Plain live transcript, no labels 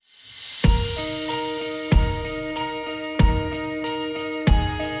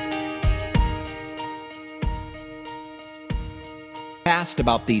podcast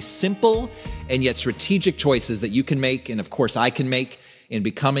about the simple and yet strategic choices that you can make, and of course I can make, in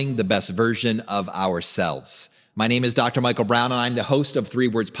becoming the best version of ourselves. My name is Dr. Michael Brown, and I'm the host of 3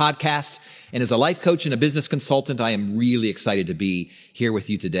 Words Podcast. And as a life coach and a business consultant, I am really excited to be here with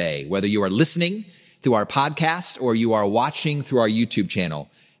you today. Whether you are listening through our podcast or you are watching through our YouTube channel,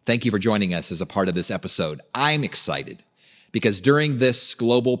 thank you for joining us as a part of this episode. I'm excited because during this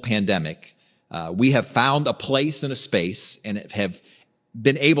global pandemic, we have found a place and a space and have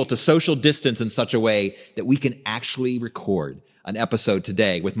been able to social distance in such a way that we can actually record an episode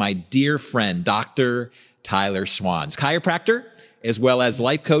today with my dear friend, Dr. Tyler Schwanz, chiropractor, as well as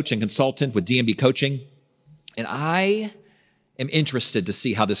life coach and consultant with DMB Coaching. And I am interested to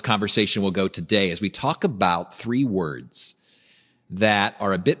see how this conversation will go today as we talk about 3 words that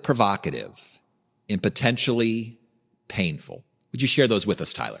are a bit provocative and potentially painful. Would you share those with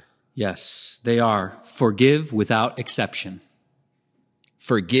us, Tyler? Yes, they are. Forgive without exception.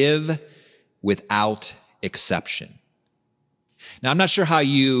 Forgive without exception. Now, I'm not sure how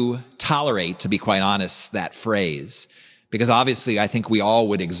you tolerate, to be quite honest, that phrase, because obviously I think we all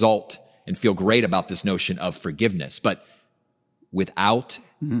would exult and feel great about this notion of forgiveness, but without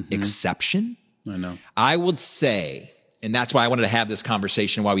exception? I know. I would say, and that's why I wanted to have this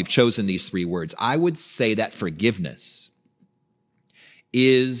conversation, why we've chosen these 3 words, I would say that forgiveness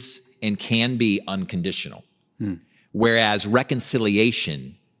is and can be unconditional, whereas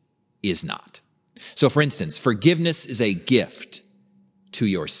reconciliation is not. So for instance, forgiveness is a gift to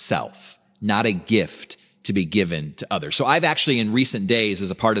yourself, not a gift to be given to others. So I've actually in recent days,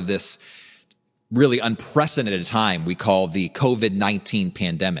 as a part of this really unprecedented time we call the COVID-19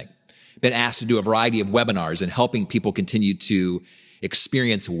 pandemic, been asked to do a variety of webinars and helping people continue to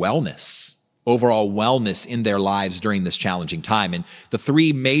experience wellness, overall wellness in their lives during this challenging time. And the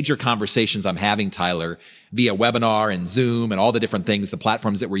 3 major conversations I'm having, Tyler, via webinar and Zoom and all the different things, the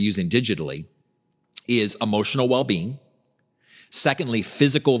platforms that we're using digitally, is emotional well-being. Secondly,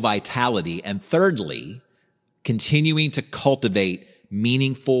 physical vitality. And thirdly, continuing to cultivate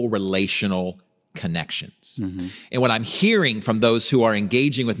meaningful relational connections. And what I'm hearing from those who are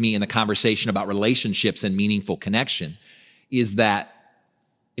engaging with me in the conversation about relationships and meaningful connection is that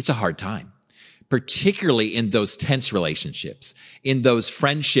it's a hard time, particularly in those tense relationships, in those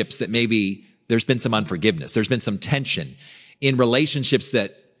friendships that maybe there's been some unforgiveness, there's been some tension, in relationships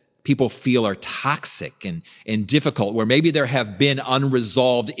that people feel are toxic and difficult, where maybe there have been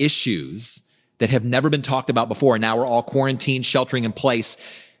unresolved issues that have never been talked about before. And now we're all quarantined, sheltering in place.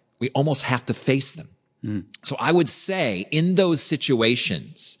 We almost have to face them. So I would say in those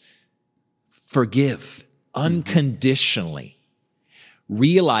situations, forgive unconditionally,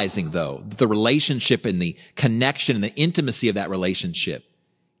 realizing though that the relationship and the connection and the intimacy of that relationship,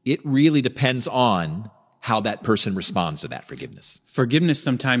 it really depends on how that person responds to that forgiveness. Forgiveness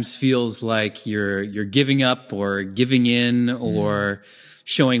sometimes feels like you're giving up or giving in or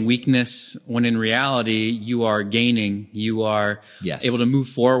showing weakness, when in reality you are gaining, you are able to move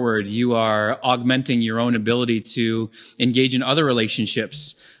forward, you are augmenting your own ability to engage in other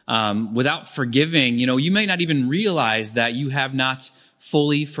relationships. Without forgiving, you may not even realize that you have not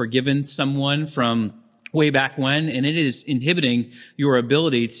fully forgiven someone from way back when, and it is inhibiting your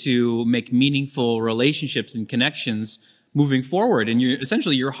ability to make meaningful relationships and connections moving forward. And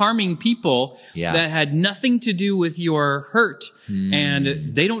you're harming people that had nothing to do with your hurt,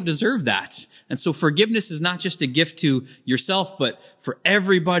 and they don't deserve that. And so forgiveness is not just a gift to yourself, but for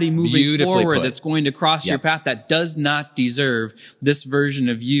everybody moving forward that's going to cross your path that does not deserve this version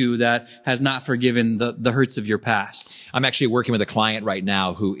of you that has not forgiven the hurts of your past. I'm actually working with a client right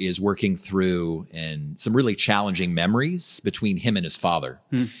now who is working through some really challenging memories between him and his father.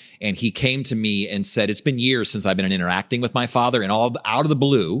 And he came to me and said, it's been years since I've been interacting with my father, and out of the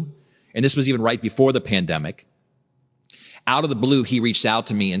blue, and this was even right before the pandemic, out of the blue, he reached out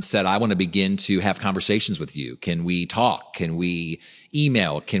to me and said, I want to begin to have conversations with you. Can we talk? Can we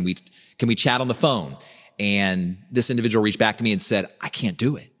email? Can we chat on the phone? And this individual reached back to me and said, I can't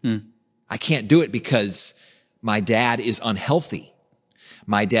do it. I can't do it because my dad is unhealthy.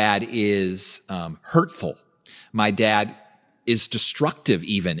 My dad is hurtful. My dad is destructive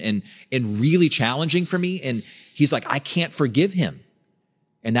even and really challenging for me. And he's like, I can't forgive him.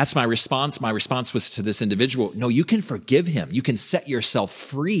 And that's my response. My response was to this individual, no, you can forgive him. You can set yourself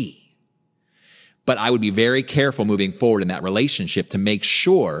free. But I would be very careful moving forward in that relationship to make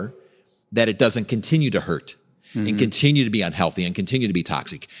sure that it doesn't continue to hurt and continue to be unhealthy and continue to be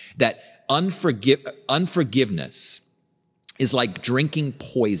toxic. That unforgiveness is like drinking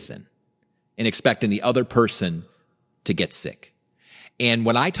poison and expecting the other person to get sick. And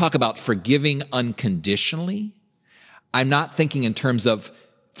when I talk about forgiving unconditionally, I'm not thinking in terms of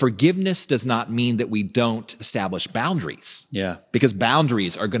forgiveness does not mean that we don't establish boundaries. Yeah. Because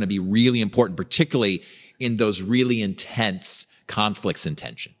boundaries are going to be really important, particularly in those really intense conflicts and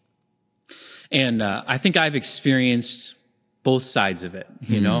tension. And I think I've experienced both sides of it.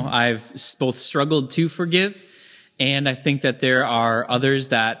 You know, I've both struggled to forgive, and I think that there are others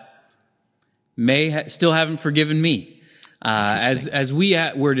that may still haven't forgiven me. As we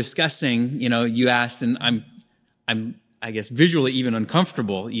were discussing, you know, you asked, and I'm I guess visually even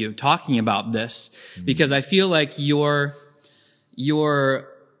uncomfortable talking about this, because I feel like your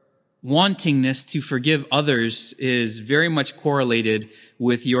wantingness to forgive others is very much correlated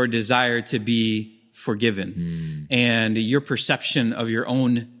with your desire to be forgiven and your perception of your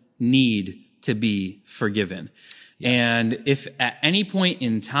own need to be forgiven. Yes. And if at any point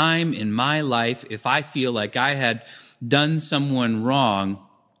in time in my life, if I feel like I had done someone wrong,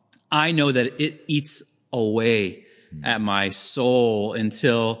 I know that it eats away at my soul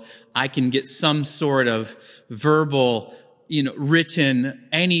until I can get some sort of verbal, written,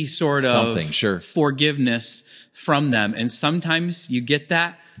 any sort of forgiveness from them. And sometimes you get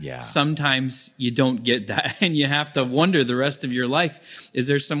that. Yeah. Sometimes you don't get that. And you have to wonder the rest of your life, is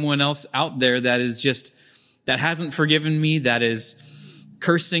there someone else out there that hasn't forgiven me, that is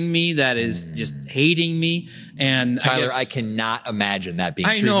cursing me, that is just hating me? And Tyler, I cannot imagine that being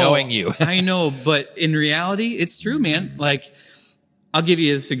true, knowing you. I know, but in reality, it's true, man. Like, I'll give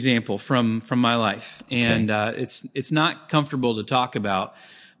you this example from my life, and it's not comfortable to talk about,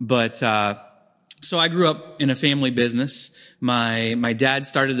 but so I grew up in a family business. My dad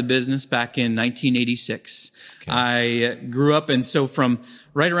started the business back in 1986. Okay. I grew up, and so from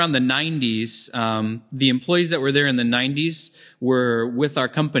right around the 90s, the employees that were there in the 90s were with our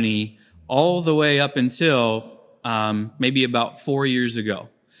company all the way up until maybe about 4 years ago.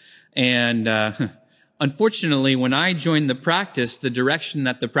 And unfortunately, when I joined the practice, the direction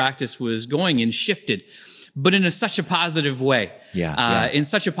that the practice was going in shifted, but in such a positive way. In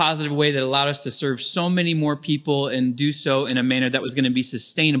such a positive way that allowed us to serve so many more people and do so in a manner that was going to be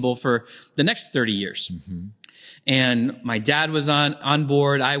sustainable for the next 30 years. Mm-hmm. And my dad was on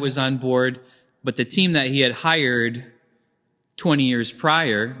board, I was on board, but the team that he had hired 20 years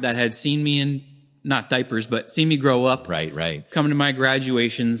prior that had seen me in, not diapers, but seen me grow up. Right. Come to my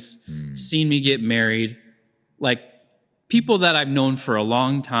graduations, seen me get married, like people that I've known for a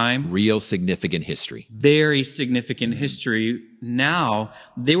long time. Real significant history. Very significant history. Now,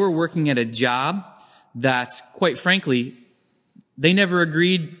 they were working at a job that, quite frankly, they never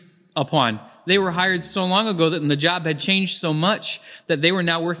agreed upon. They were hired so long ago that the job had changed so much that they were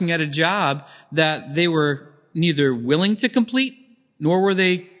now working at a job that they were neither willing to complete nor were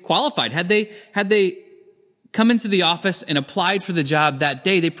they qualified. Had they come into the office and applied for the job that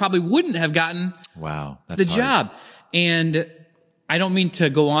day, they probably wouldn't have gotten the job. And I don't mean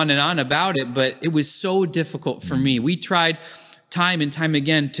to go on and on about it, but it was so difficult for me. We tried time and time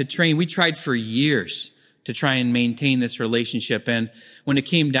again to train. We tried for years to try and maintain this relationship. And when it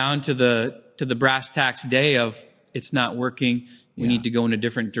came down to the brass tacks day of it's not working, we need to go in a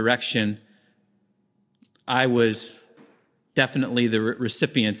different direction, I was definitely the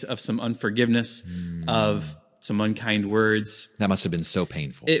recipient of some unforgiveness, of some unkind words. That must have been so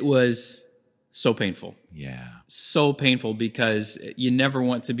painful. It was so painful. Yeah. So painful, because you never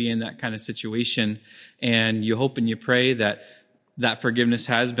want to be in that kind of situation. And you hope and you pray that forgiveness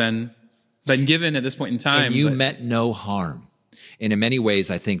has been given at this point in time. And you meant no harm. And in many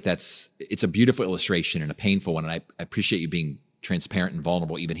ways, I think it's a beautiful illustration and a painful one. And I appreciate you being transparent and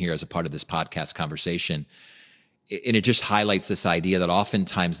vulnerable even here as a part of this podcast conversation. And it just highlights this idea that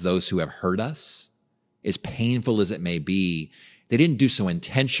oftentimes those who have hurt us, as painful as it may be, they didn't do so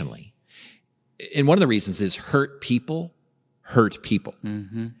intentionally. And one of the reasons is hurt people hurt people.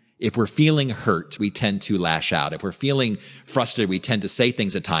 Mm-hmm. If we're feeling hurt, we tend to lash out. If we're feeling frustrated, we tend to say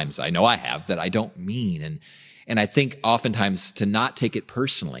things at times, I know I have, that I don't mean. And I think oftentimes to not take it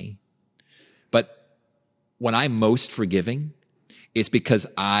personally, but when I'm most forgiving, it's because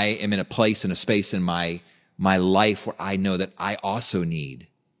I am in a place and a space in my life where I know that I also need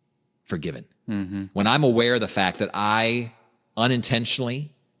forgiven. Mm-hmm. When I'm aware of the fact that I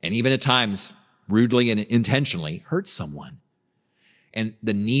unintentionally, and even at times rudely and intentionally, hurt someone. And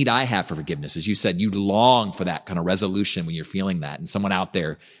the need I have for forgiveness, as you said, you long for that kind of resolution when you're feeling that. And someone out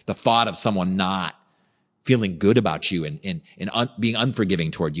there, the thought of someone not feeling good about you and being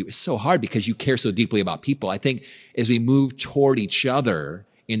unforgiving toward you is so hard because you care so deeply about people. I think as we move toward each other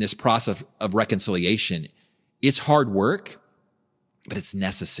in this process of reconciliation, it's hard work, but it's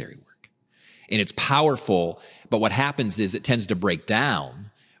necessary work. And it's powerful. But what happens is it tends to break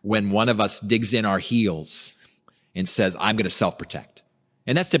down when one of us digs in our heels and says, I'm going to self-protect.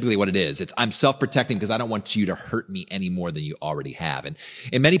 And that's typically what it is. I'm self-protecting because I don't want you to hurt me any more than you already have. And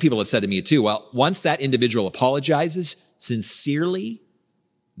many people have said to me too, well, once that individual apologizes sincerely,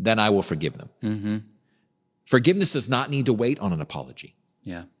 then I will forgive them. Mm-hmm. Forgiveness does not need to wait on an apology.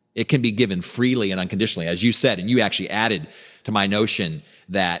 Yeah. It can be given freely and unconditionally, as you said, and you actually added to my notion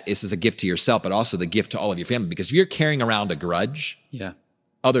that this is a gift to yourself, but also the gift to all of your family. Because if you're carrying around a grudge,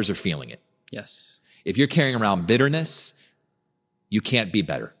 others are feeling it. Yes. If you're carrying around bitterness, you can't be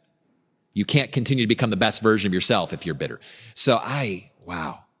better. You can't continue to become the best version of yourself if you're bitter. So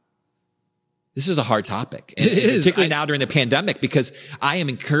wow. This is a hard topic. And particularly now during the pandemic, because I am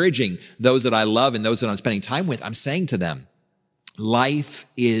encouraging those that I love and those that I'm spending time with. I'm saying to them, life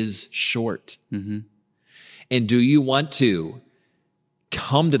is short. Mm-hmm. And do you want to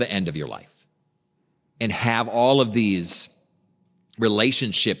come to the end of your life and have all of these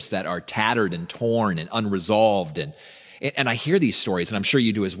relationships that are tattered and torn and unresolved? And I hear these stories, and I'm sure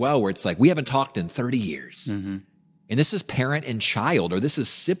you do as well, where it's like, we haven't talked in 30 years. Mm-hmm. And this is parent and child, or this is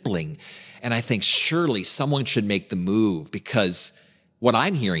sibling. And I think surely someone should make the move, because what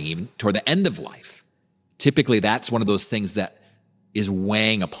I'm hearing even toward the end of life, typically that's one of those things that is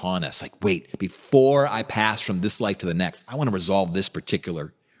weighing upon us. Like, wait, before I pass from this life to the next, I want to resolve this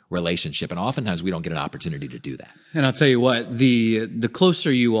particular relationship. And oftentimes we don't get an opportunity to do that. And I'll tell you what, the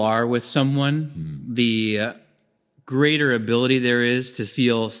closer you are with someone, the greater ability there is to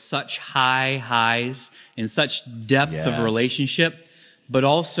feel such high highs and such depth of relationship, but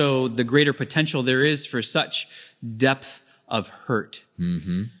also the greater potential there is for such depth of hurt.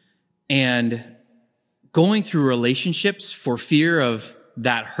 Mm-hmm. And going through relationships for fear of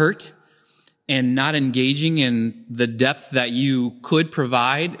that hurt and not engaging in the depth that you could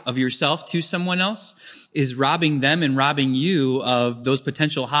provide of yourself to someone else is robbing them and robbing you of those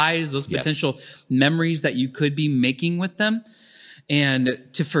potential highs, those potential memories that you could be making with them. And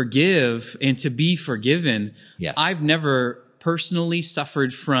to forgive and to be forgiven. Yes. I've never personally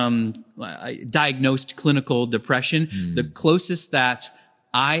suffered from diagnosed clinical depression. The closest that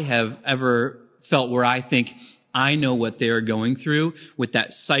I have ever felt where I think I know what they're going through with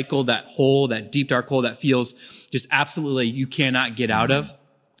that cycle, that hole, that deep dark hole that feels just absolutely you cannot get out of,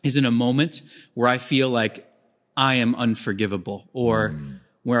 is in a moment where I feel like I am unforgivable, or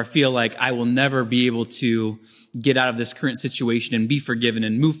where I feel like I will never be able to get out of this current situation and be forgiven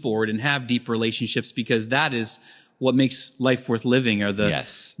and move forward and have deep relationships, because that is what makes life worth living, or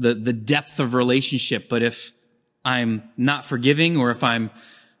the depth of relationship. But if I'm not forgiving, or if I'm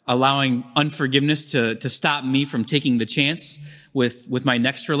allowing unforgiveness to stop me from taking the chance with my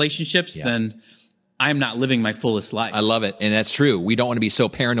next relationships, then I'm not living my fullest life. I love it. And that's true. We don't want to be so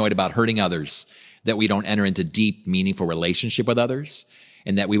paranoid about hurting others that we don't enter into deep, meaningful relationship with others,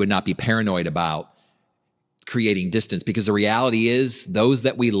 and that we would not be paranoid about creating distance. Because the reality is, those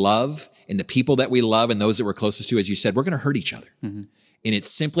that we love and the people that we love and those that we're closest to, as you said, we're going to hurt each other. Mm-hmm. And it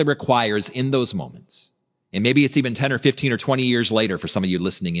simply requires, in those moments, and maybe it's even 10 or 15 or 20 years later for some of you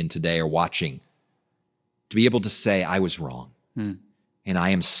listening in today or watching, to be able to say, I was wrong and I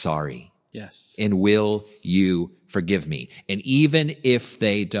am sorry. Yes. And will you forgive me? And even if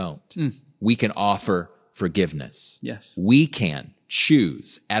they don't, we can offer forgiveness. Yes. We can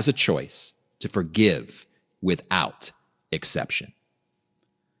choose as a choice to forgive without exception.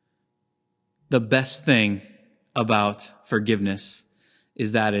 The best thing about forgiveness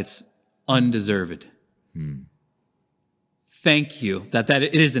is that it's undeserved. Thank you that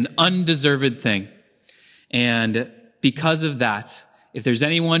it is an undeserved thing. And because of that, if there's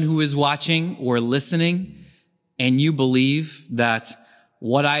anyone who is watching or listening and you believe that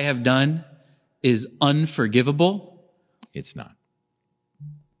what I have done is unforgivable, it's not.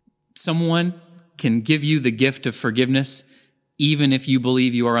 Someone can give you the gift of forgiveness, even if you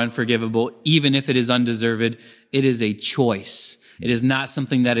believe you are unforgivable, even if it is undeserved. It is a choice. It is not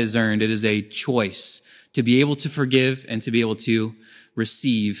something that is earned. It is a choice to be able to forgive and to be able to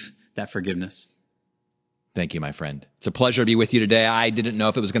receive that forgiveness. Thank you, my friend. It's a pleasure to be with you today. I didn't know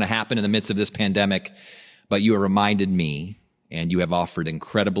if it was going to happen in the midst of this pandemic, but you have reminded me, and you have offered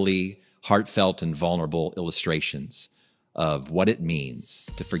incredibly heartfelt and vulnerable illustrations of what it means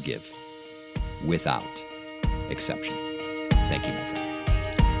to forgive without exception. Thank you, my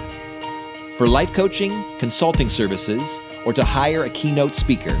friend. For life coaching, consulting services, or to hire a keynote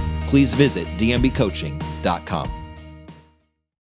speaker, please visit dmbcoaching.com.